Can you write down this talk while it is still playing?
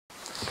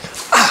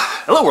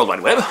Hello World Wide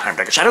Web, I'm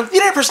Dr. Shado, the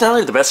internet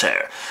personality with the best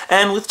hair.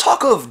 And with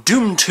talk of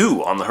Doom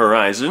 2 on the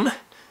horizon,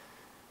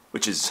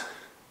 which is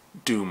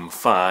Doom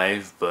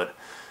 5, but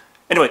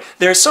anyway,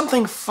 there's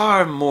something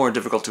far more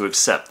difficult to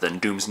accept than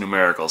Doom's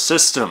numerical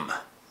system.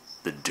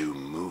 The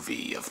Doom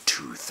movie of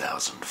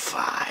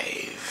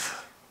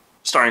 2005.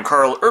 Starring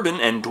Carl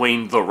Urban and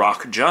Dwayne "The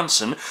Rock"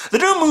 Johnson, the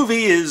Doom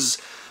movie is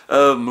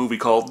a movie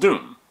called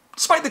Doom.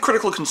 Despite the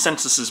critical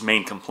consensus's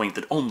main complaint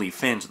that only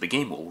fans of the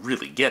game will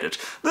really get it,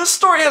 this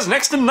story has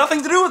next to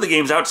nothing to do with the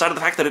games outside of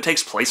the fact that it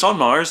takes place on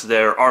Mars,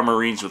 there are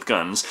Marines with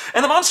guns,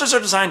 and the monsters are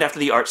designed after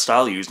the art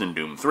style used in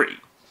Doom 3.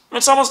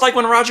 It's almost like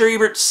when Roger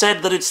Ebert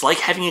said that it's like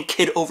having a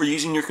kid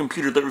overusing your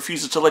computer that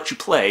refuses to let you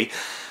play.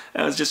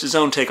 That was just his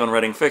own take on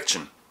writing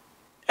fiction.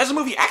 As the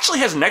movie actually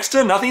has next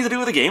to nothing to do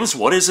with the games,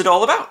 what is it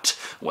all about?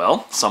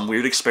 Well, some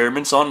weird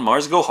experiments on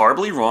Mars go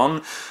horribly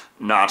wrong,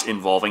 not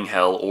involving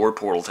hell or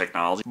portal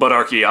technology, but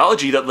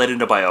archaeology that led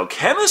into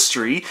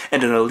biochemistry,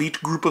 and an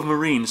elite group of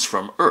Marines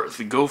from Earth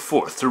go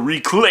forth to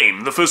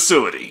reclaim the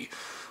facility.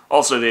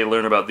 Also, they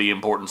learn about the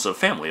importance of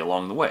family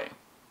along the way.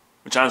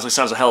 Which honestly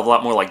sounds a hell of a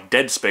lot more like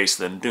Dead Space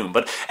than Doom.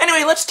 But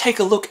anyway, let's take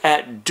a look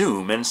at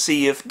Doom and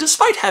see if,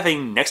 despite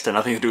having next to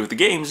nothing to do with the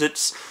games,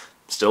 it's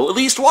still at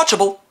least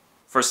watchable.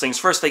 First things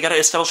first, they gotta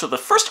establish that the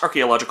first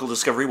archaeological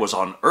discovery was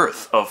on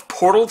Earth, of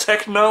portal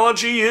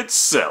technology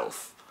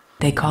itself.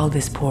 They call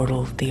this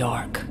portal the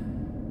Ark.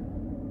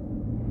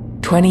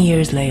 20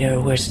 years later,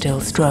 we're still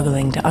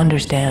struggling to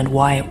understand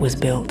why it was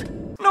built.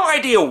 No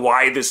idea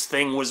why this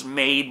thing was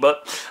made,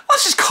 but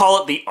let's just call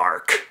it the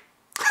Ark.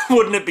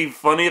 Wouldn't it be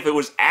funny if it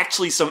was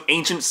actually some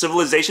ancient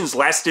civilization's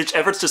last-ditch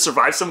efforts to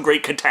survive some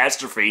great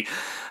catastrophe?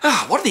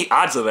 What are the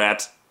odds of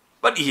that?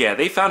 But yeah,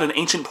 they found an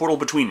ancient portal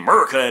between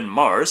America and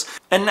Mars,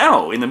 and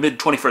now, in the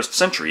mid-21st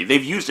century,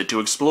 they've used it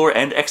to explore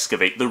and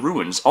excavate the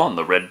ruins on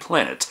the Red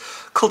Planet,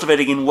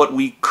 cultivating in what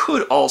we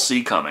could all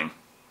see coming.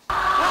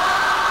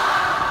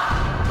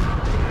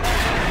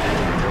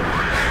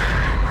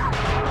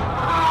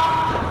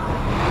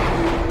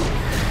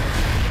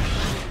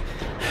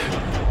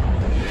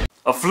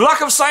 A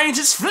flock of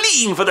scientists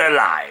fleeing for their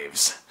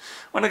lives!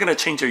 When are they gonna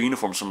change their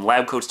uniforms from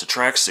lab coats to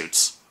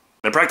tracksuits?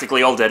 They're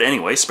practically all dead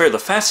anyway, spare the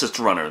fastest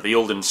runner, the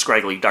old and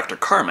scraggly Dr.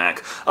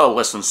 Carmack, a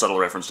less than subtle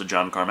reference to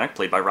John Carmack,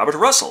 played by Robert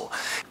Russell.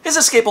 His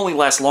escape only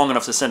lasts long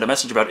enough to send a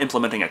message about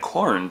implementing a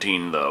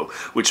quarantine, though,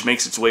 which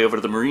makes its way over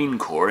to the Marine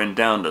Corps and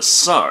down to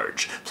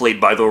Sarge, played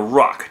by The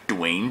Rock,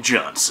 Dwayne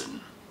Johnson.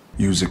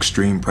 Use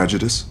extreme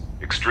prejudice?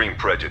 Extreme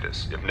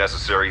prejudice. If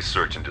necessary,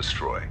 search and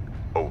destroy.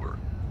 Over.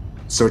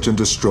 Search and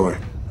destroy.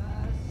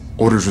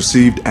 Orders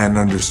received and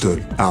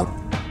understood. Out.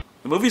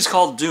 The movie's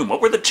called Doom. What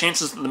were the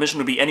chances that the mission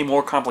would be any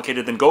more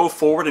complicated than go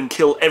forward and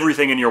kill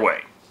everything in your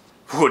way?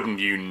 Wouldn't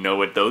you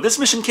know it, though? This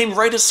mission came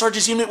right as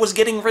Sarge's unit was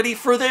getting ready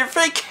for their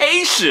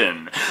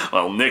vacation!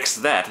 Well, nix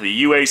that.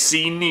 The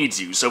UAC needs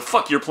you, so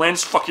fuck your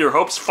plans, fuck your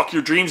hopes, fuck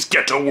your dreams,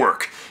 get to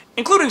work!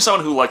 Including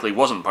someone who likely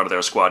wasn't part of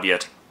their squad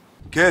yet.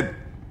 Kid.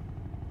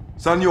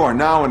 Son, you are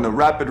now in the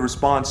Rapid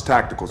Response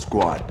Tactical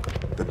Squad.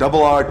 The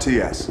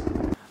RTS.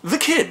 The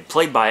Kid,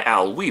 played by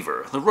Al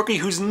Weaver, the rookie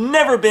who's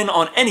never been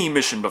on any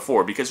mission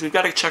before because we've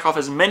got to check off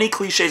as many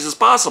cliches as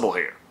possible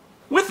here.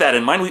 With that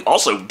in mind, we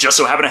also just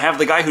so happen to have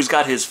the guy who's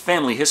got his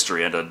family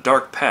history and a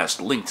dark past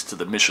linked to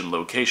the mission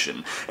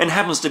location, and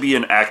happens to be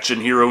an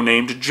action hero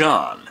named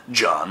John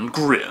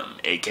Grimm,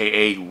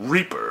 aka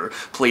Reaper,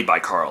 played by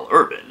Carl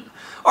Urban.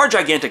 Our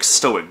gigantic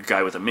stoic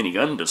guy with a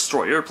minigun,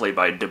 Destroyer, played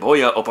by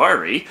Deboya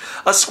Opari,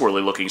 a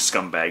squirrely-looking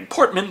scumbag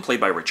Portman,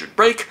 played by Richard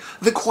Brake,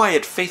 the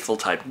quiet,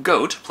 faithful-type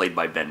Goat, played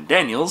by Ben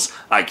Daniels,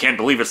 I can't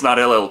believe it's not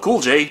LL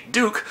Cool J,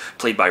 Duke,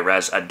 played by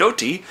Raz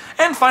Adoti,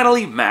 and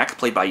finally Mac,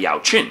 played by Yao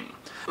Chin.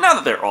 Now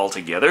that they're all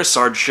together,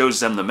 Sarge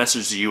shows them the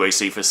message the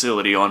UAC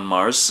facility on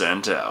Mars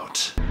sent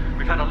out.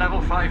 We've had a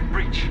level 5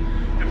 breach.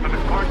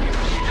 Implement quarantine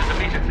procedures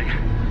immediately.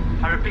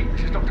 I repeat,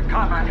 this is Dr.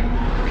 Carmack,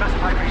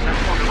 classified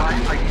research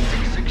borderline ID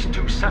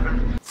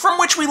 6627. From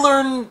which we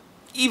learn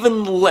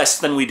even less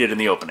than we did in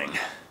the opening.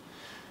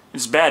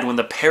 It's bad when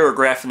the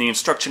paragraph in the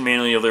instruction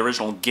manual of the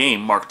original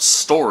game marked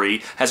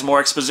story has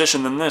more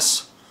exposition than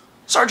this.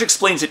 Sarge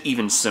explains it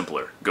even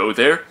simpler. Go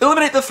there,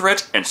 eliminate the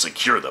threat, and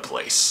secure the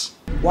place.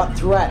 What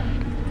threat?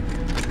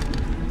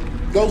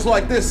 Goes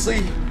like this,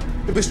 see?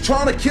 If it's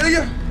trying to kill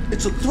you,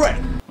 it's a threat.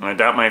 I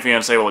doubt my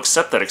fiancée will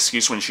accept that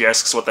excuse when she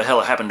asks what the hell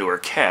happened to her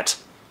cat.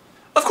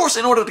 Of course,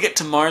 in order to get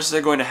to Mars,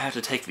 they're going to have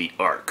to take the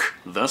Ark.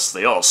 Thus,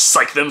 they all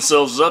psych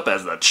themselves up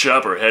as the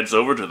chopper heads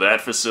over to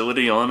that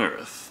facility on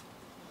Earth.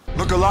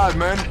 Look alive,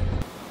 man.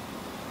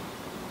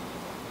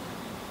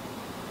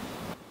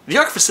 The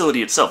Ark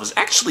facility itself is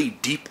actually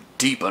deep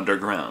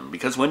underground,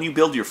 because when you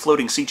build your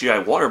floating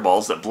CGI water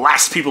balls that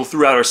blast people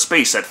through outer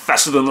space at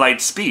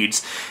faster-than-light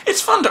speeds,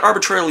 it's fun to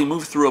arbitrarily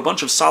move through a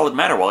bunch of solid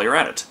matter while you're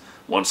at it.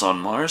 Once on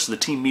Mars, the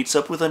team meets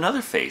up with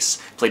another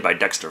face, played by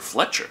Dexter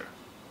Fletcher.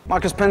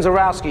 Marcus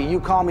Penzorowski, you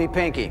call me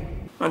Pinky.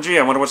 Oh gee,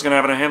 I wonder what's going to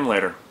happen to him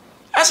later.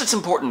 As it's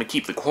important to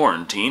keep the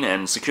quarantine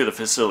and secure the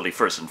facility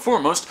first and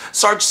foremost,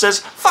 Sarge says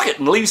fuck it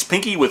and leaves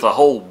Pinky with a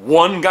whole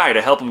one guy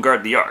to help him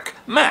guard the Ark,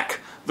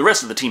 Mac, The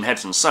rest of the team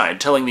heads inside,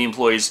 telling the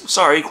employees,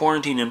 sorry,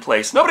 quarantine in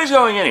place, nobody's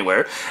going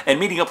anywhere, and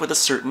meeting up with a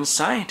certain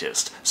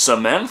scientist,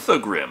 Samantha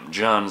Grimm,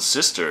 John's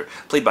sister,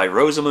 played by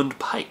Rosamund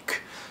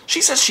Pike.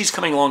 She says she's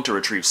coming along to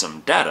retrieve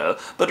some data,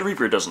 but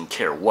Reaper doesn't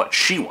care what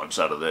she wants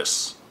out of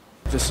this.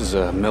 This is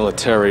a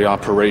military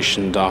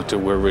operation, Doctor.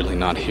 We're really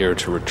not here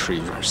to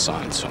retrieve our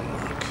science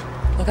homework.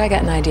 Look, I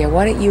got an idea.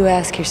 Why don't you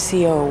ask your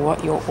CO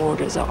what your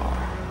orders are?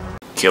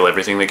 Kill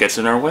everything that gets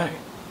in our way.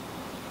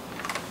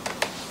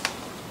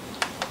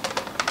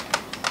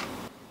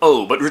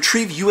 Oh, but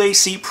retrieve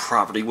UAC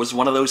property was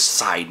one of those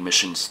side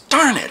missions.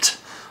 Darn it!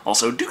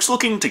 Also, Duke's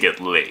looking to get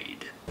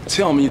laid.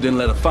 Tell me you didn't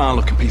let a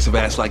fine-looking piece of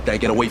ass like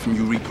that get away from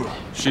you, Reaper.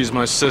 She's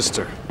my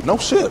sister. No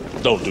shit.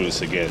 Don't do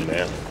this again,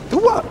 man. Do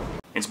what?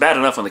 It's bad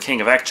enough when the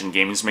king of action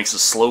games makes a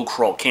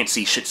slow-crawl,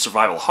 can't-see-shit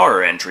survival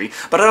horror entry,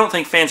 but I don't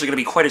think fans are going to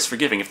be quite as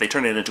forgiving if they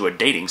turn it into a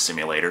dating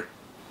simulator.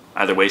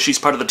 Either way, she's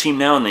part of the team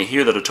now, and they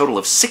hear that a total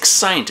of 6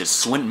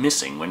 scientists went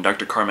missing when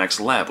Dr. Carmack's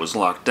lab was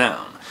locked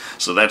down.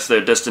 So that's their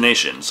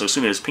destination, so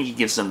soon as Pinky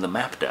gives them the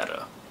map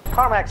data.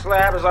 Carmack's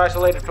lab is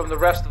isolated from the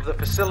rest of the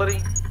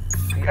facility.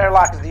 The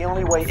airlock is the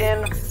only way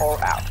in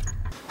or out.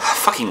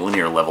 Fucking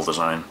linear level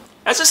design.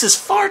 As this is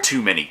far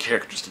too many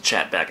characters to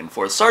chat back and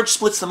forth, Sarge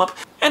splits them up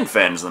and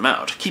fans them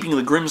out, keeping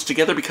the Grimms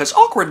together because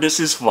awkwardness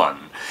is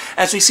fun,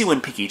 as we see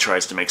when Pinky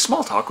tries to make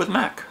small talk with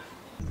Mac.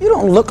 You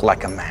don't look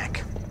like a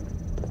Mac.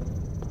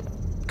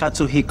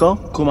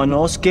 Katsuhiko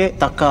Kumanosuke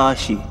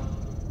Takahashi.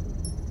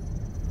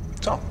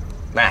 So,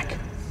 Mac.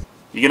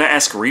 You gonna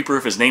ask Reaper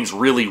if his name's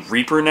really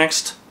Reaper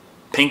next?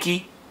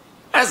 Pinky?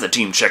 As the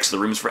team checks the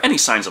rooms for any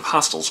signs of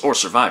hostiles or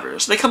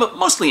survivors, they come up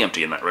mostly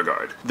empty in that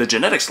regard. The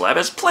genetics lab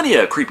has plenty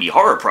of creepy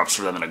horror props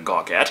for them to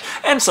gawk at,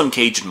 and some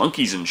caged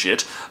monkeys and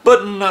shit,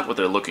 but not what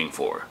they're looking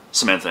for.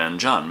 Samantha and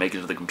John make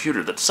it to the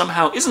computer that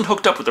somehow isn't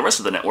hooked up with the rest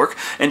of the network,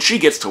 and she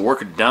gets to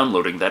work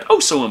downloading that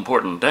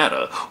oh-so-important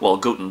data, while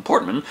Goat and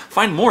Portman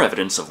find more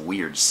evidence of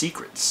weird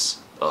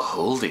secrets. A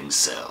holding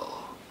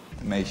cell.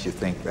 It makes you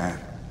think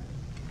that.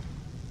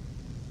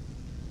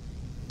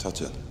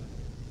 Touch it.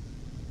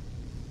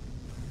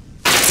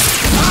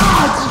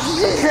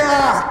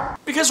 Yeah!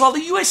 Because while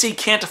the UAC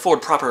can't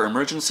afford proper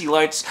emergency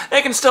lights,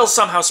 they can still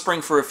somehow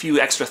spring for a few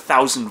extra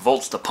 1,000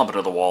 volts to pump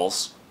into the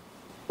walls.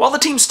 While the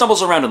team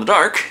stumbles around in the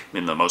dark,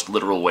 in the most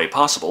literal way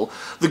possible,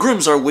 the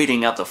Grimms are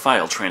waiting out the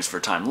file transfer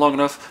time long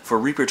enough for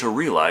Reaper to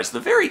realize the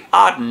very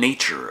odd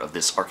nature of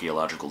this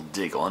archaeological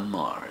dig on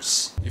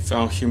Mars. You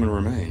found human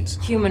remains.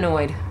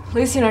 Humanoid.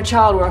 Lucy and her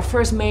child were our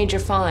first major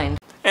find.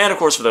 And of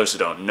course, for those who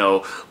don't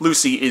know,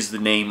 Lucy is the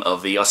name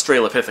of the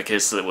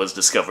Australopithecus that was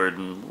discovered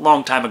a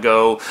long time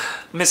ago,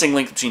 missing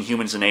link between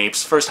humans and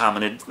apes, first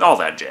hominid, all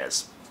that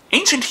jazz.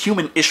 Ancient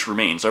human-ish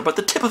remains are but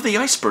the tip of the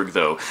iceberg,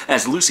 though,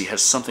 as Lucy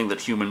has something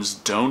that humans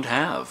don't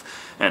have,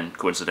 and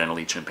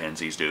coincidentally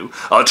chimpanzees do,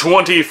 a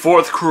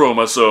 24th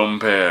chromosome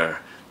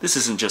pair. This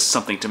isn't just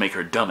something to make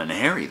her dumb and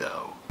hairy,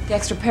 though. The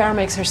extra pair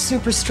makes her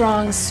super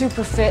strong,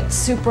 super fit,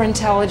 super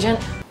intelligent.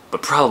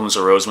 But problems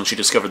arose when she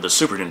discovered the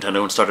Super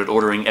Nintendo and started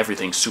ordering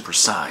everything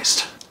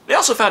supersized. They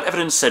also found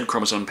evidence said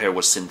chromosome pair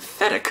was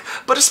synthetic,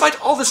 but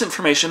despite all this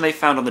information they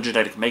found on the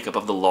genetic makeup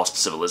of the lost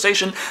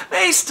civilization,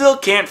 they still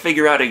can't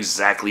figure out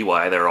exactly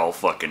why they're all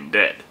fucking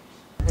dead.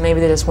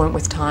 Maybe they just went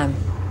with time.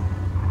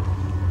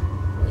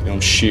 You don't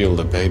shield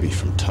a baby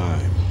from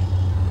time.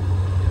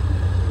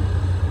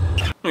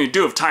 You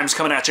do if time's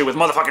coming at you with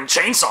motherfucking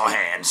chainsaw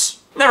hands.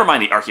 Never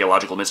mind the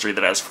archaeological mystery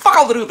that has fuck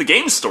all to do with the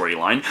game's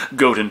storyline,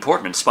 Goat and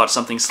Portman spot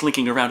something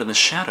slinking around in the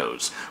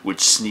shadows, which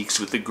sneaks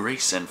with the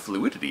grace and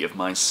fluidity of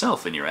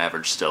myself in your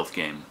average stealth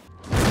game.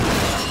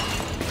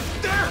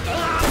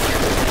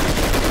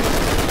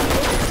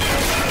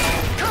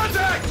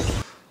 Contact!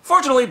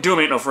 Fortunately,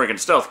 Doom ain't no friggin'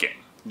 stealth game.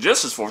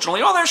 Just as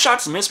fortunately, all their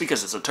shots miss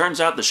because as it turns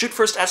out, the shoot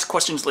first, ask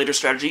questions later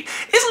strategy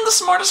isn't the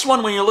smartest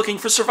one when you're looking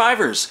for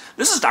survivors.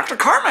 This is Dr.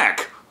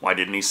 Carmack! Why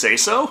didn't he say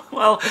so?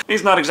 Well,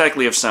 he's not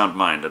exactly of sound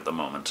mind at the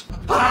moment.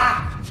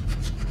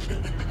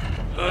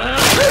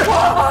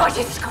 Oh,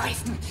 Jesus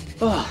Christ!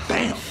 Oh,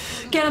 damn.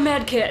 Get a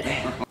med kit.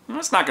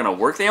 That's not gonna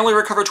work. They only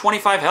recover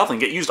 25 health and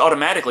get used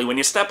automatically when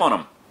you step on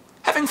them.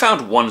 Having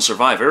found one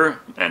survivor,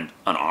 and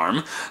an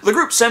arm, the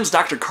group sends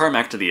Dr.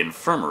 Carmack to the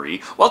infirmary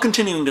while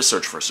continuing to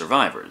search for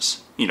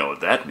survivors. You know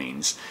what that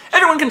means.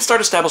 Everyone can start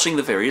establishing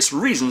the various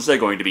reasons they're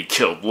going to be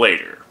killed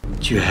later.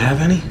 Do you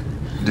have any?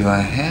 Do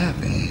I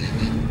have any?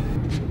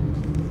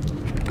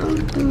 God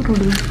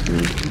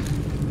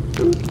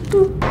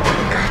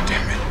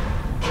damn it.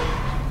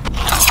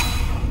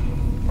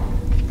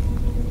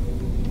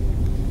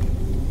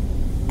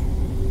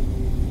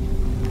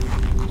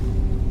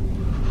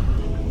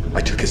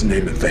 I took his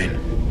name in vain.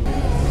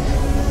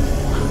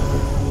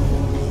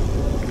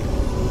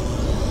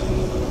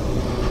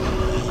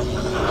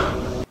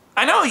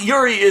 I know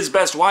Yuri is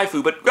best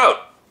waifu, but Goat,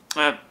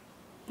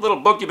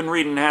 little book you've been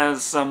reading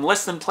has some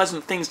less than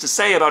pleasant things to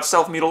say about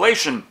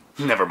self-mutilation.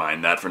 Never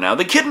mind that for now.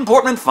 The kid and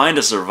Portman find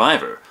a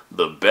survivor.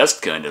 The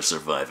best kind of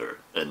survivor.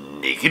 A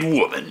naked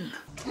woman.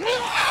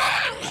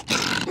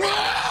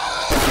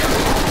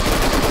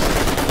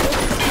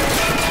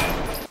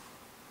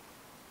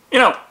 You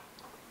know,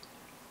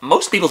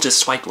 most people just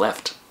swipe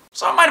left.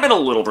 So it might have been a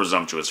little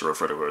presumptuous to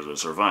refer to her as a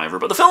survivor,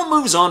 but the film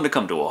moves on to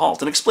come to a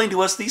halt and explain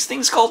to us these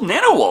things called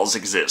nanowalls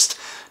exist.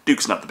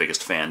 Duke's not the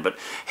biggest fan, but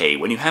hey,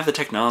 when you have the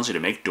technology to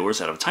make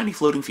doors out of tiny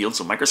floating fields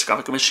of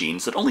microscopic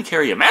machines that only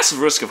carry a massive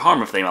risk of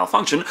harm if they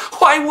malfunction,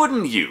 why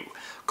wouldn't you?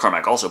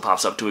 Carmack also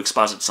pops up to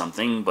exposit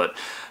something, but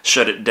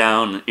shut it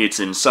down, it's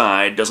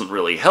inside, doesn't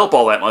really help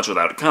all that much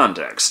without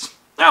context.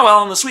 Now,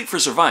 well, in the suite for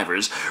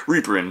survivors,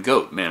 Reaper and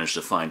Goat manage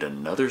to find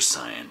another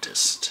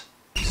scientist.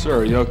 Sir,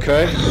 are you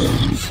okay?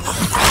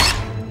 Okay.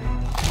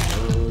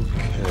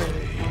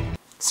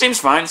 Seems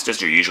fine, it's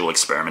just your usual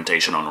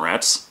experimentation on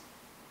rats.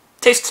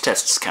 Taste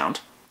tests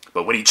count,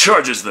 but when he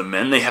charges the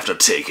men, they have to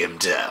take him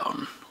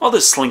down. All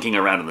this slinking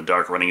around in the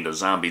dark running into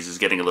zombies is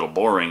getting a little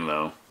boring,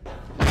 though.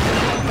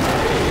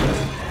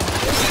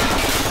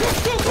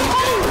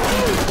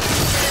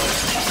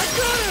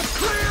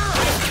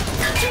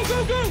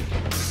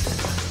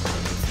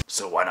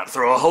 So why not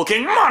throw a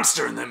hulking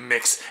monster in the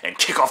mix and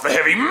kick off the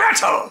heavy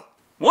metal?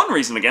 One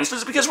reason against it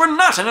is because we're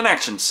not in an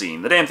action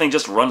scene. The damn thing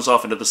just runs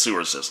off into the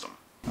sewer system.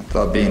 I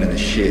thought being in the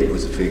shit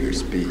was a figure of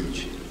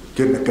speech.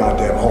 Get in the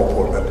goddamn hole,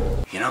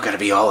 Portman. You don't gotta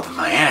be all up in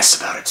my ass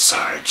about it,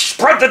 Sarge.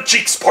 Spread the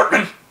cheeks,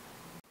 Portman!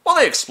 While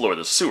they explore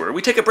the sewer,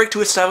 we take a break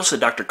to establish that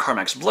Dr.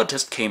 Carmack's blood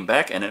test came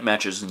back and it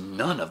matches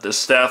none of the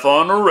staff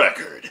on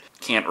record.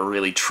 Can't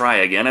really try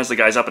again, as the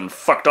guy's up and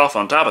fucked off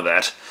on top of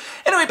that.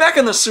 Anyway, back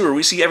in the sewer,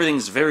 we see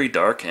everything's very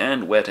dark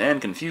and wet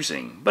and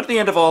confusing. But at the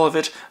end of all of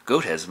it,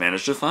 Goat has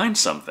managed to find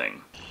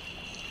something.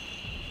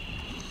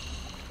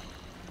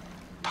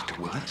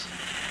 Dr. Willis?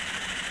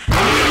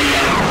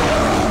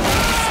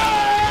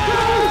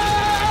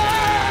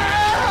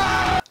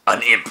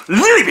 An imp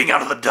leaping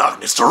out of the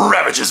darkness to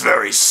ravage his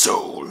very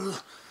soul.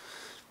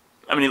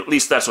 I mean, at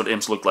least that's what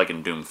imps look like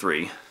in Doom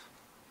 3.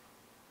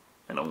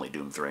 And only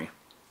Doom 3.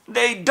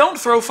 They don't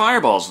throw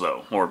fireballs,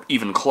 though, or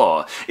even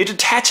claw. It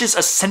attaches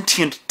a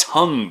sentient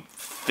tongue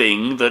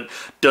thing that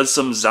does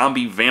some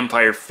zombie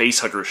vampire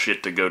facehugger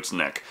shit to Goat's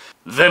neck.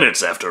 Then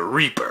it's after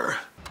Reaper.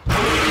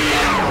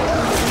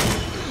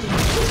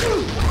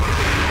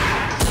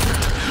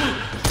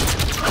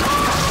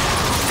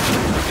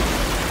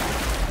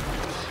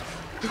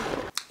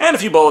 And a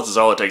few bullets is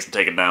all it takes to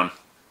take it down.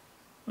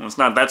 Well, it's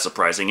not that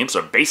surprising, imps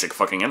are basic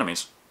fucking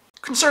enemies.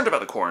 Concerned about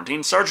the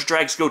quarantine, Sarge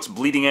drags Goat's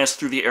bleeding ass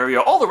through the area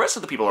all the rest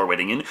of the people are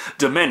waiting in,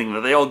 demanding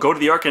that they all go to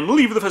the Ark and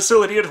leave the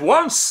facility at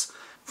once!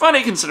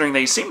 Funny, considering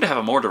they seem to have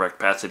a more direct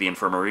path to the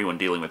infirmary when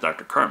dealing with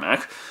Dr.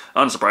 Carmack.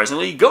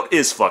 Unsurprisingly, Goat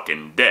is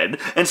fucking dead,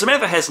 and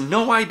Samantha has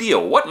no idea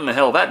what in the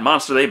hell that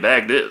monster they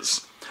bagged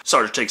is.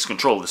 Sarge takes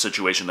control of the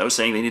situation, though,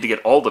 saying they need to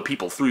get all the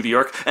people through the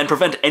Ark and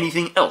prevent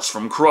anything else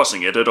from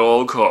crossing it at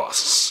all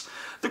costs.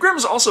 The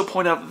Grims also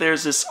point out that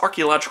there's this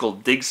archaeological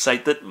dig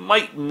site that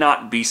might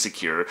not be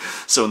secure,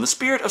 so in the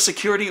spirit of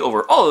security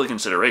over all other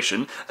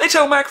consideration, they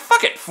tell Mac,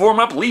 fuck it, form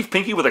up, leave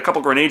Pinky with a couple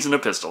grenades and a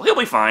pistol. He'll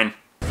be fine.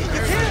 You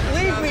can't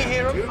leave me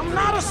here. I'm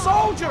not a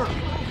soldier.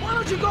 Why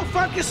don't you go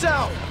fuck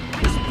yourself?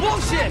 This is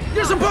bullshit.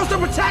 You're supposed to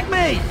protect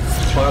me.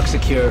 Park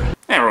secure.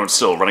 Everyone's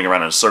still running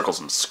around in circles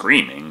and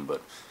screaming,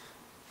 but...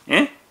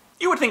 eh?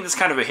 You would think this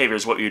kind of behavior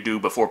is what you do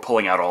before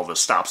pulling out all the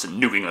stops and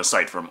nuking the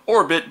site from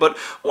orbit, but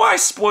why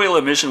spoil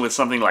a mission with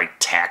something like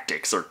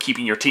tactics or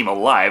keeping your team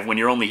alive when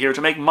you're only here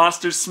to make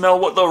monsters smell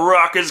what the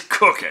Rock is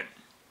cooking?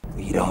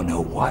 We don't know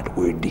what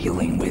we're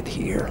dealing with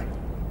here.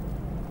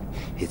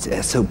 It's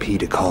SOP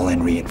to call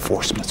in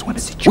reinforcements when a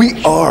situation...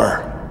 We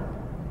are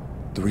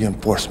the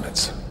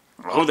reinforcements.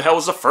 Well, who the hell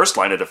was the first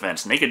line of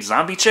defense? Naked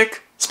zombie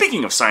chick?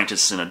 Speaking of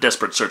scientists in a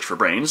desperate search for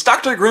brains,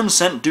 Dr. Grimm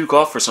sent Duke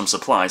off for some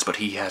supplies, but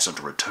he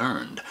hasn't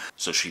returned.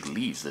 So she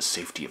leaves the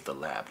safety of the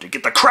lab to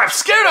get the crap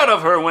scared out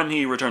of her when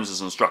he returns as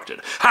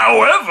instructed.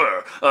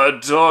 However, a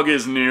dog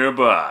is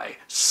nearby.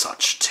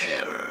 Such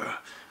terror.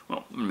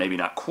 Well, maybe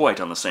not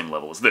quite on the same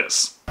level as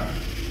this.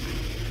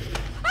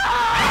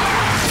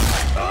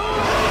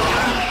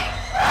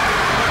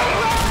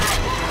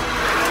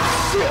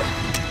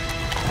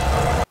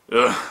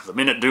 Ugh, the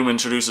minute Doom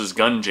introduces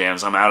gun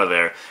jams, I'm out of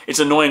there. It's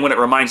annoying when it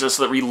reminds us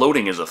that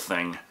reloading is a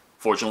thing.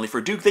 Fortunately for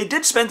Duke, they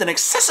did spend an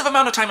excessive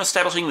amount of time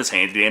establishing this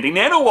handy-dandy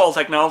nanowall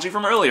technology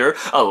from earlier,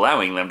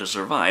 allowing them to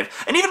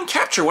survive, and even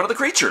capture one of the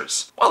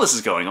creatures. While this is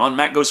going on,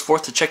 Mac goes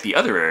forth to check the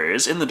other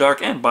areas, in the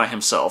dark and by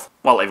himself,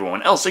 while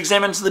everyone else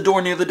examines the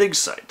door near the dig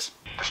site.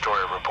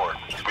 Destroyer report.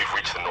 We've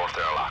reached the north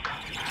airlock.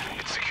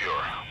 It's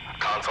secure.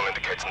 Console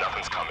indicates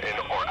nothing's come in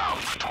or out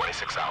for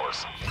 26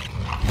 hours.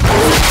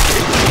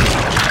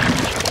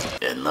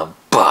 And the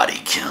body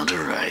count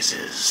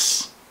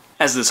rises.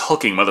 As this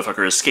hulking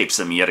motherfucker escapes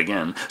them yet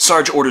again,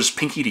 Sarge orders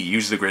Pinky to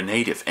use the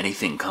grenade if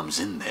anything comes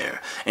in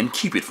there, and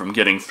keep it from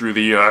getting through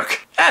the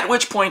Ark. At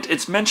which point,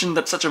 it's mentioned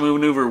that such a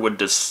maneuver would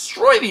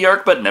destroy the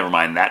Ark, but never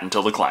mind that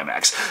until the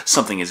climax.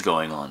 Something is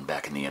going on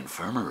back in the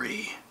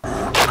infirmary.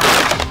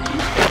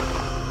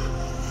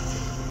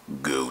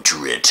 Goat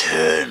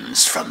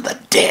returns from the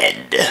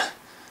dead.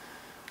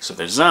 So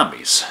they're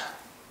zombies.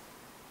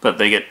 But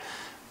they get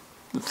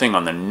the thing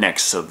on their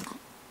necks, so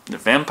they're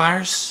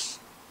vampires?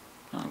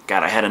 Oh,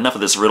 God, I had enough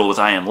of this riddle with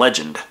I Am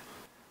Legend.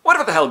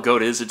 Whatever the hell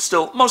Goat is, it's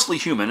still mostly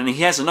human, and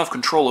he has enough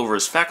control over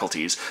his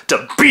faculties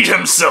to beat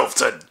himself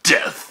to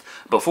death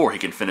before he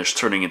can finish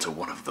turning into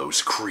one of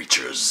those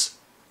creatures.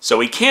 So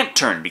he can't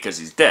turn because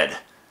he's dead.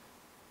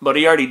 But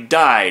he already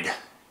died,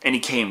 and he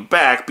came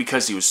back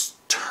because he was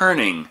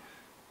turning,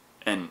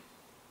 and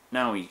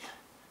now he...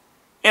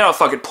 You know,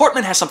 fuck it,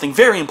 Portman has something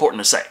very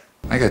important to say.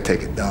 I gotta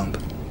take a dump.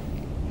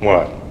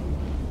 What?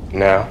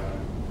 Now?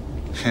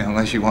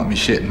 Unless you want me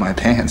shitting my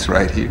pants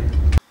right here.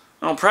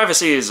 Well,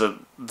 privacy is a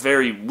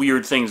very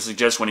weird thing to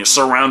suggest when you're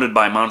surrounded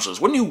by monsters.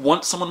 Wouldn't you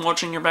want someone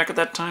watching your back at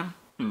that time?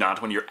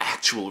 Not when your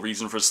actual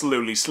reason for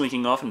slowly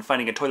slinking off and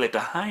finding a toilet to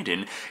hide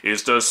in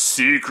is to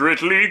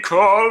secretly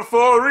call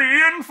for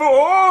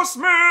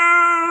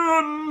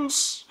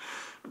reinforcements!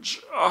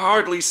 Which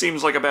hardly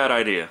seems like a bad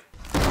idea.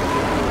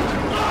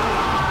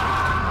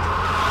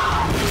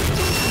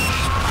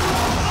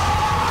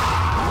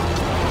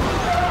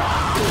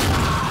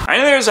 I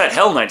know there's that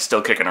Hell Knight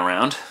still kicking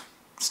around.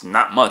 It's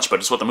not much, but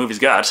it's what the movie's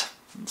got.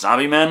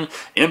 Zombie men,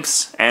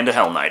 imps, and a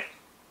Hell Knight.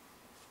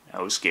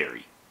 How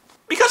scary.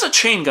 Because a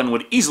chain gun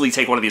would easily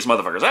take one of these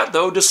motherfuckers out,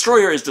 though,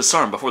 Destroyer is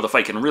disarmed before the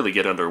fight can really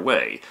get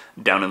underway.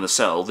 Down in the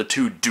cell, the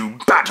two do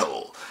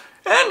battle.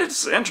 And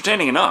it's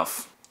entertaining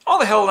enough. All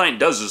the Hell Knight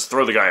does is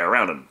throw the guy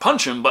around and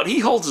punch him, but he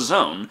holds his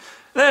own,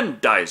 then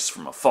dies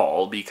from a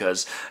fall,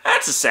 because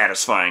that's a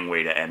satisfying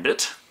way to end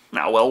it.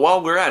 Now, well,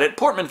 while we're at it,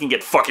 Portman can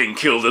get fucking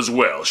killed as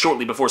well,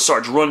 shortly before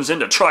Sarge runs in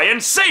to try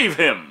and save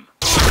him!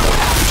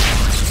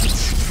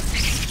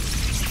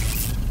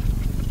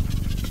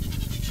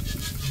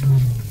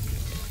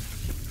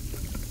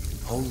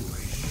 Holy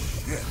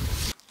shit.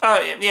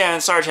 Yeah,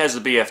 and Sarge has the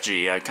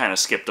BFG. I kind of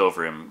skipped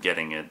over him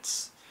getting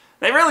it.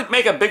 They really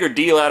make a bigger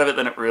deal out of it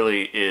than it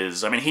really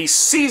is. I mean, he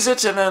sees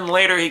it, and then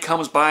later he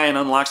comes by and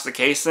unlocks the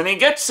case, and he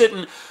gets it,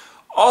 and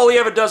all he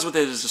ever does with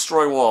it is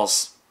destroy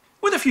walls.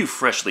 With a few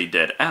freshly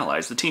dead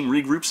allies, the team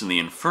regroups in the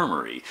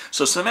infirmary,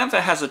 so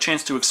Samantha has a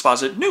chance to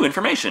exposit new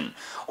information.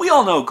 We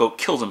all know Goat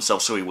killed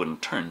himself so he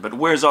wouldn't turn, but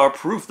where's our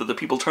proof that the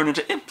people turn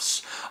into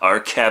imps? Our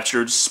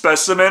captured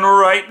specimen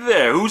right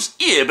there, whose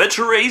ear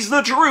betrays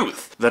the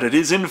truth, that it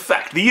is in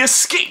fact the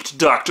escaped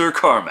Dr.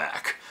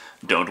 Carmack.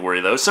 Don't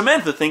worry though,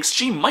 Samantha thinks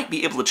she might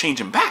be able to change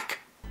him back.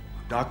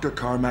 Dr.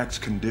 Carmack's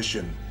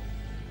condition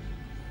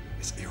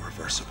is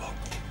irreversible.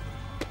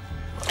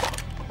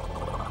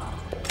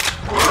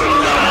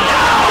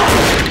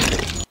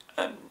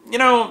 You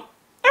know,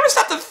 ever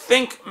stop to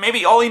think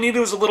maybe all he needed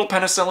was a little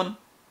penicillin?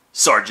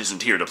 Sarge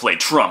isn't here to play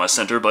trauma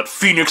center, but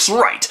Phoenix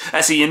Wright,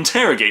 as he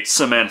interrogates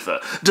Samantha,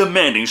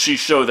 demanding she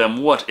show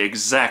them what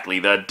exactly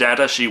the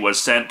data she was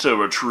sent to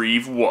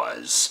retrieve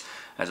was.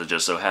 As it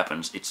just so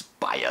happens, it's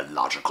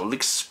biological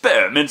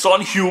experiments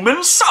on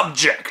human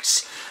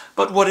subjects.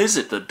 But what is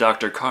it that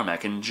Dr.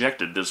 Carmack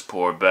injected this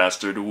poor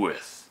bastard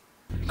with?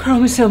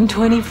 Chromosome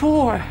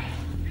 24.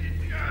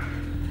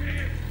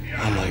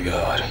 Oh my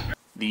god.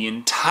 The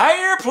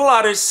entire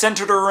plot is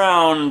centered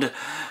around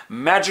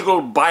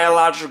magical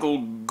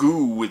biological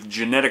goo with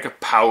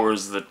genetic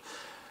powers that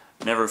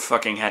never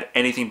fucking had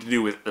anything to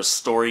do with the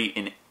story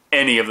in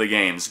any of the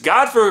games.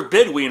 God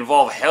forbid we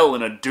involve hell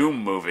in a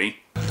Doom movie.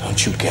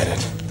 Don't you get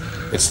it?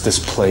 It's this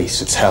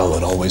place. It's hell.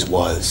 It always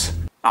was.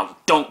 Oh,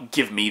 don't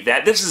give me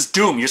that. This is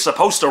Doom. You're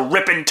supposed to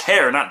rip and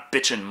tear, not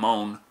bitch and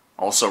moan.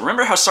 Also,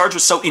 remember how Sarge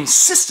was so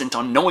insistent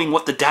on knowing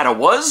what the data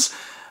was?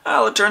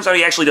 Well, it turns out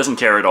he actually doesn't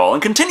care at all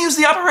and continues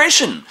the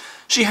operation.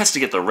 She has to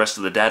get the rest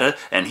of the data,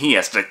 and he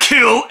has to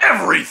kill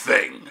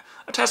everything.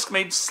 A task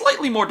made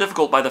slightly more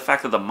difficult by the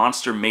fact that the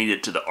monster made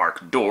it to the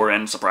Ark door,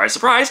 and surprise,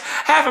 surprise,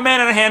 half a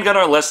man and a handgun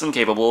are less than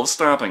capable of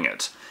stopping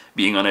it.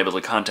 Being unable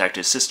to contact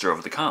his sister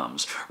over the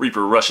comms,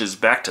 Reaper rushes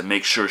back to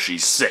make sure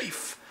she's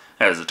safe.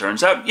 As it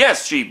turns out,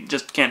 yes, she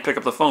just can't pick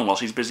up the phone while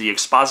she's busy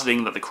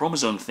expositing that the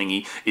chromosome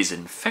thingy is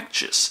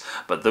infectious,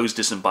 but those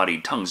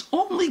disembodied tongues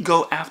only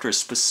go after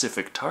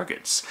specific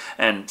targets,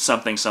 and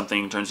something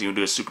turns you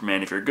into a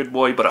Superman if you're a good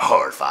boy, but a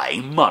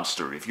horrifying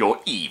monster if you're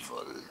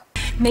evil.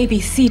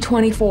 Maybe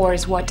C-24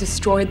 is what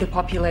destroyed the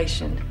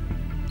population.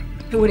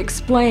 It would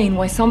explain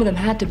why some of them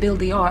had to build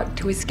the Ark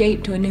to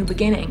escape to a new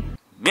beginning.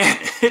 Man,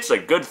 it's a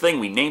good thing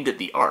we named it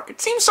the Ark.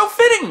 It seems so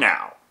fitting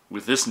now.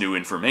 With this new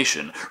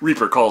information,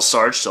 Reaper calls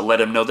Sarge to let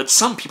him know that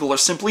some people are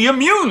simply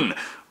immune,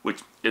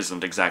 which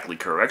isn't exactly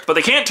correct, but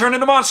they can't turn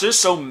into monsters,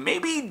 so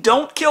maybe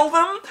don't kill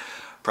them?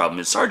 Problem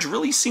is, Sarge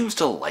really seems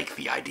to like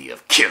the idea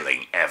of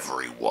killing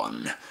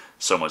everyone.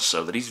 So much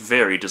so that he's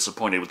very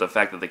disappointed with the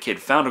fact that the kid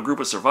found a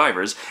group of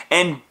survivors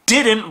and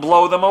didn't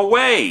blow them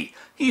away.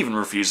 He even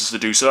refuses to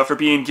do so after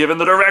being given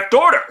the direct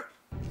order.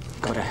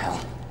 Go to hell.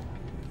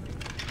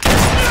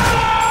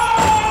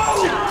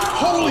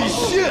 Holy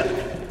shit!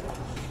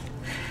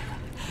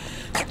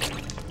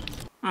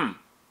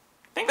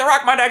 Think The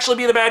Rock might actually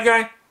be the bad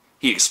guy?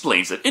 He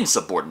explains that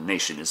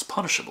insubordination is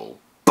punishable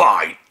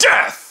by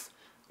death.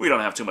 We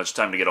don't have too much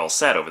time to get all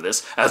sad over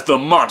this, as the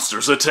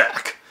monsters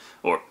attack.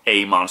 Or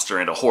a monster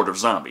and a horde of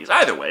zombies.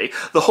 Either way,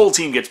 the whole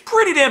team gets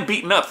pretty damn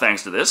beaten up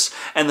thanks to this,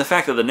 and the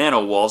fact that the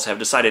nano walls have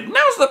decided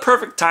now's the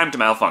perfect time to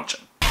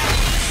malfunction.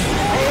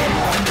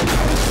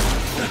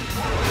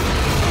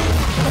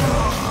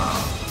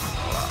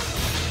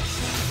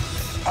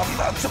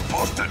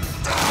 supposed to...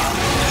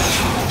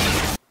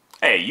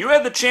 Hey, you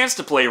had the chance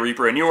to play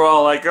Reaper and you were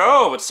all like,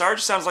 oh, but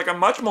Sarge sounds like a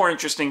much more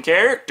interesting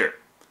character.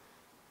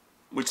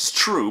 Which is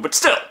true, but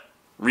still.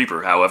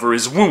 Reaper, however,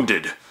 is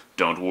wounded.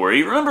 Don't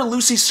worry, remember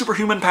Lucy's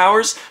superhuman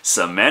powers?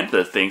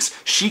 Samantha thinks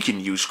she can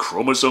use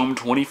chromosome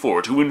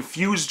 24 to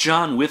infuse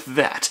John with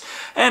that,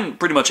 and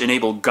pretty much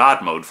enable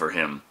God mode for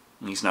him.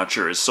 He's not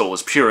sure his soul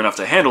is pure enough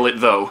to handle it,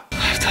 though.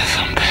 I've done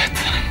some bad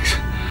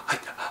things.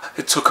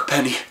 It took a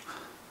penny.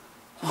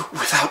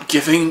 Without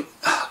giving,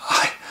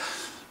 I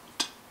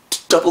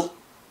double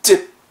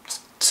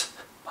dipped.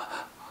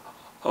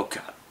 Oh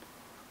god.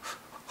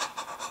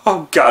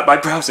 Oh god, my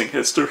browsing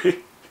history.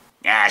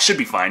 Ah, should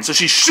be fine, so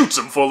she shoots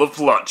him full of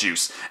plot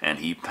juice, and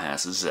he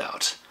passes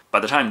out. By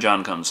the time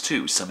John comes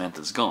to,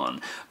 Samantha's gone,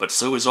 but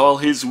so is all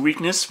his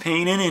weakness,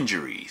 pain, and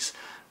injuries.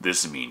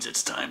 This means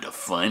it's time to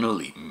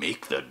finally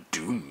make the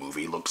Doom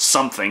movie look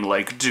something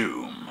like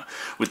Doom.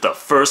 With the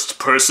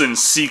first-person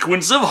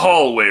sequence of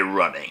hallway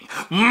running,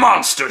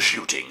 monster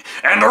shooting,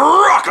 and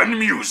rockin'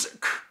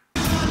 music!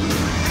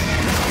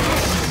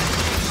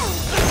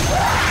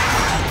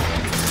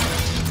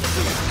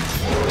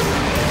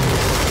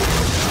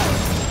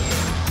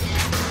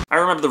 I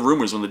remember the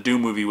rumors when the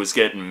Doom movie was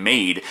getting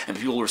made, and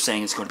people were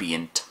saying it's going to be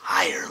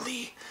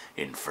entirely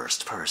in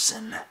first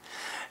person.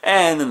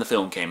 And then the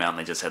film came out and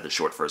they just had the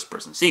short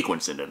first-person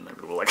sequence in it, and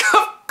people were like,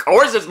 of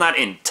course it's not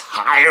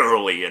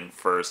entirely in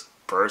first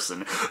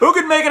person. Who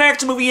could make an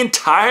action movie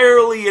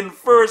entirely in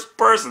first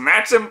person?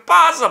 That's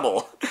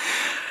impossible!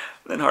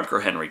 Then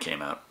Hardcore Henry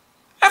came out.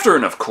 After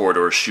enough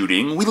corridor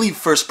shooting, we leave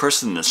first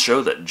person to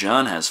show that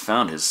John has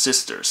found his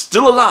sister,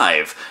 still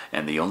alive,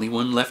 and the only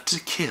one left to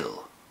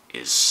kill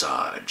is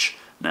Sarge,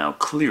 now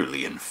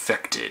clearly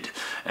infected,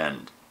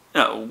 and,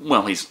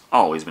 well, he's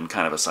always been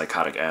kind of a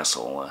psychotic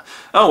asshole.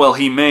 Oh well,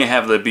 he may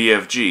have the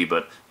BFG,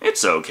 but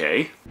it's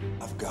okay.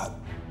 I've got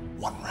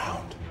one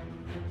round.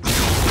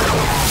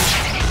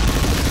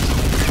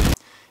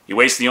 He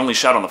wastes the only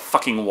shot on the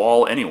fucking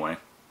wall anyway.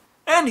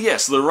 And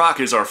yes, The Rock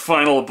is our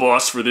final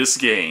boss for this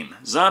game.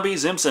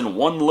 Zombies, imps, and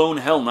one lone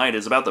Hell Knight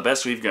is about the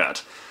best we've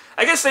got.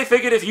 I guess they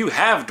figured if you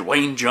have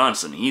Dwayne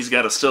Johnson, he's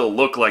gotta still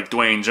look like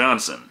Dwayne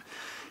Johnson.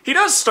 He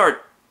does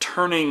start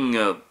turning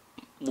a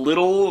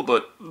little,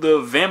 but the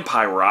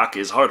vampire Rock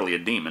is hardly a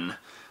demon.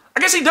 I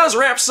guess he does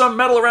wrap some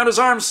metal around his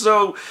arms,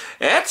 so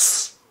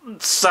that's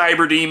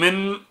cyber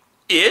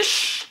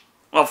demon-ish.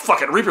 Well,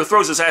 fuck it, Reaper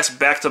throws his ass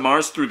back to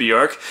Mars through the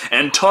Ark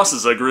and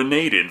tosses a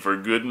grenade in for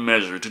good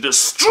measure to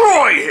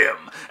destroy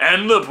him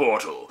and the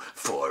portal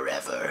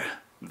forever.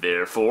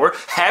 Therefore,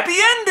 happy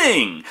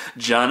ending!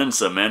 John and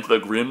Samantha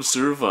Grimm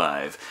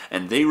survive,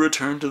 and they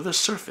return to the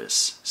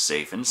surface,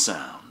 safe and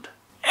sound.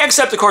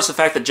 Except, of course, the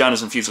fact that John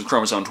is infused with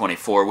chromosome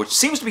 24, which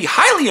seems to be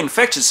highly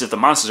infectious if the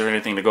monsters are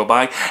anything to go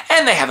by,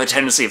 and they have a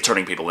tendency of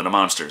turning people into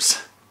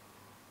monsters.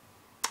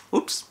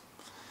 Oops.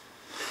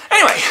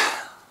 Anyway,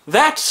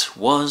 that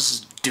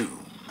was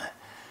Doom.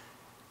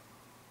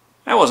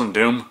 That wasn't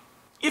Doom.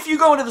 If you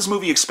go into this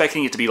movie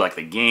expecting it to be like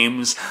the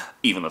games,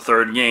 even the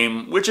third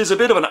game, which is a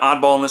bit of an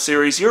oddball in the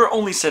series, you're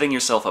only setting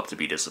yourself up to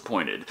be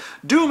disappointed.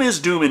 Doom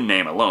is Doom in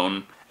name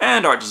alone,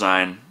 and art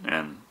design,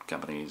 and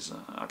companies,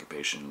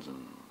 occupations,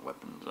 and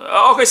weapons.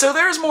 Okay, so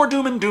there's more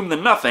Doom in Doom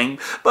than nothing,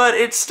 but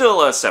it's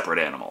still a separate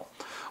animal.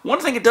 One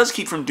thing it does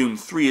keep from Doom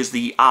 3 is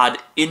the odd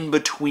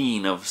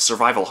in-between of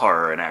survival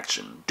horror and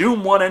action.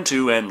 Doom 1 and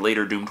 2, and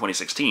later Doom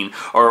 2016,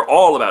 are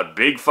all about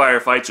big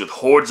firefights with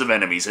hordes of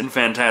enemies in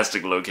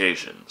fantastic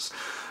locations.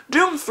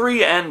 Doom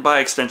 3, and by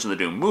extension the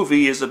Doom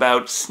movie, is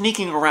about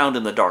sneaking around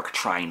in the dark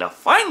trying to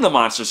find the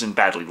monsters in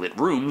badly lit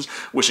rooms,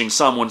 wishing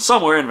someone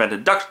somewhere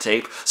invented duct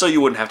tape so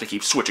you wouldn't have to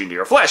keep switching to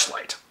your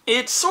flashlight.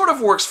 It sort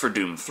of works for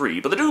Doom 3,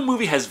 but the Doom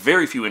movie has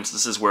very few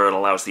instances where it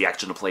allows the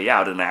action to play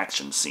out in an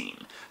action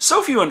scene.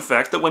 So few, in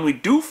fact, that when we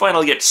do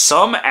finally get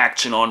some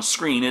action on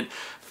screen, it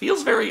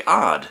feels very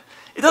odd.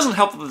 It doesn't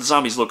help that the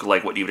zombies look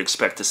like what you would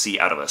expect to see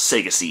out of a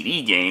Sega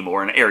CD game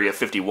or an Area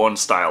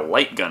 51-style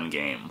light gun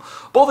game,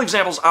 both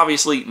examples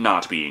obviously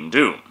not being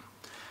Doom.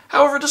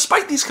 However,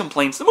 despite these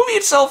complaints, the movie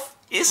itself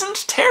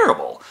isn't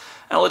terrible.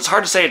 Well, it's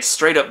hard to say it's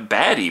straight up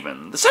bad,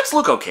 even. The sets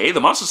look okay, the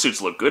monster suits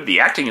look good,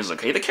 the acting is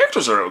okay, the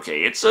characters are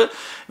okay. It's a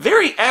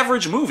very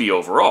average movie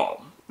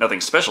overall.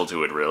 Nothing special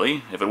to it,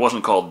 really. If it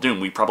wasn't called Doom,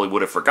 we probably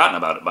would have forgotten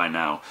about it by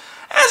now.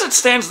 As it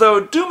stands, though,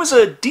 Doom is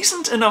a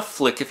decent enough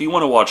flick if you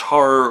want to watch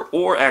horror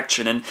or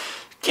action and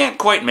can't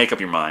quite make up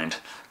your mind.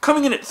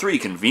 Coming in at 3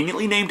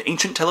 conveniently named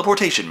ancient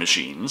teleportation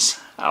machines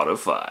out of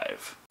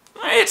 5.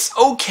 It's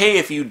okay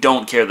if you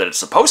don't care that it's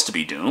supposed to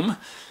be Doom.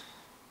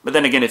 But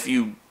then again, if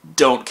you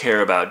don't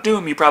care about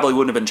Doom, you probably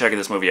wouldn't have been checking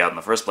this movie out in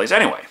the first place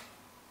anyway.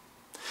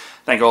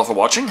 Thank you all for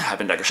watching. I've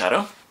been Decker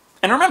Shado.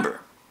 And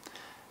remember,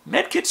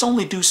 medkits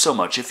only do so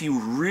much. If you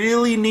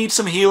really need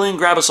some healing,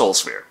 grab a soul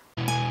sphere.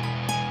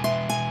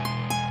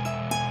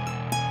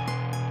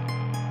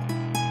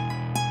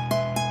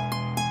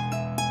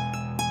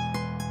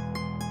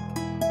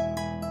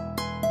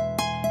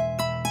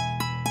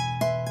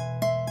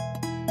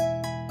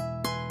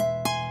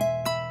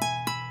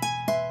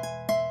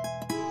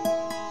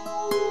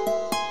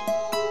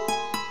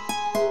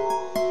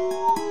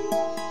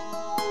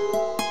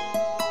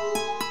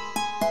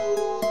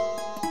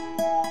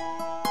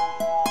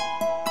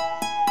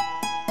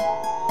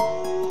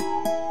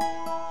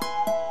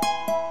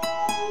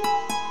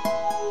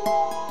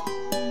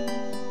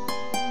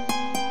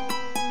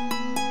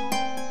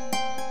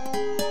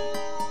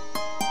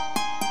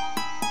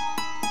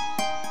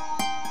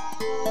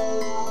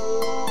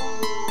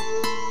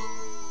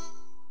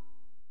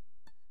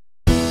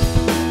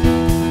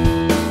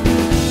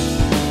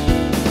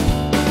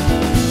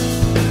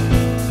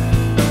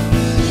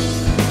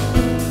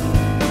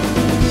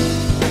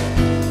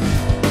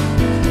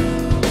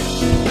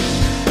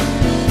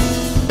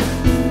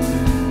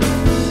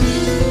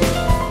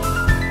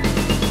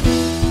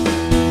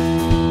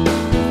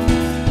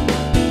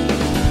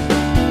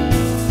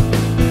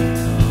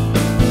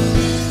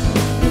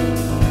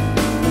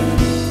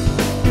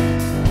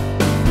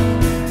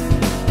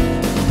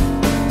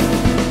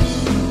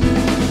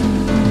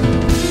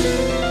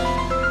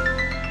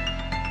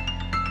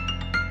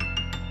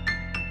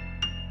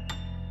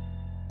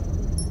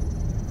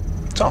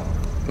 So,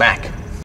 Mac,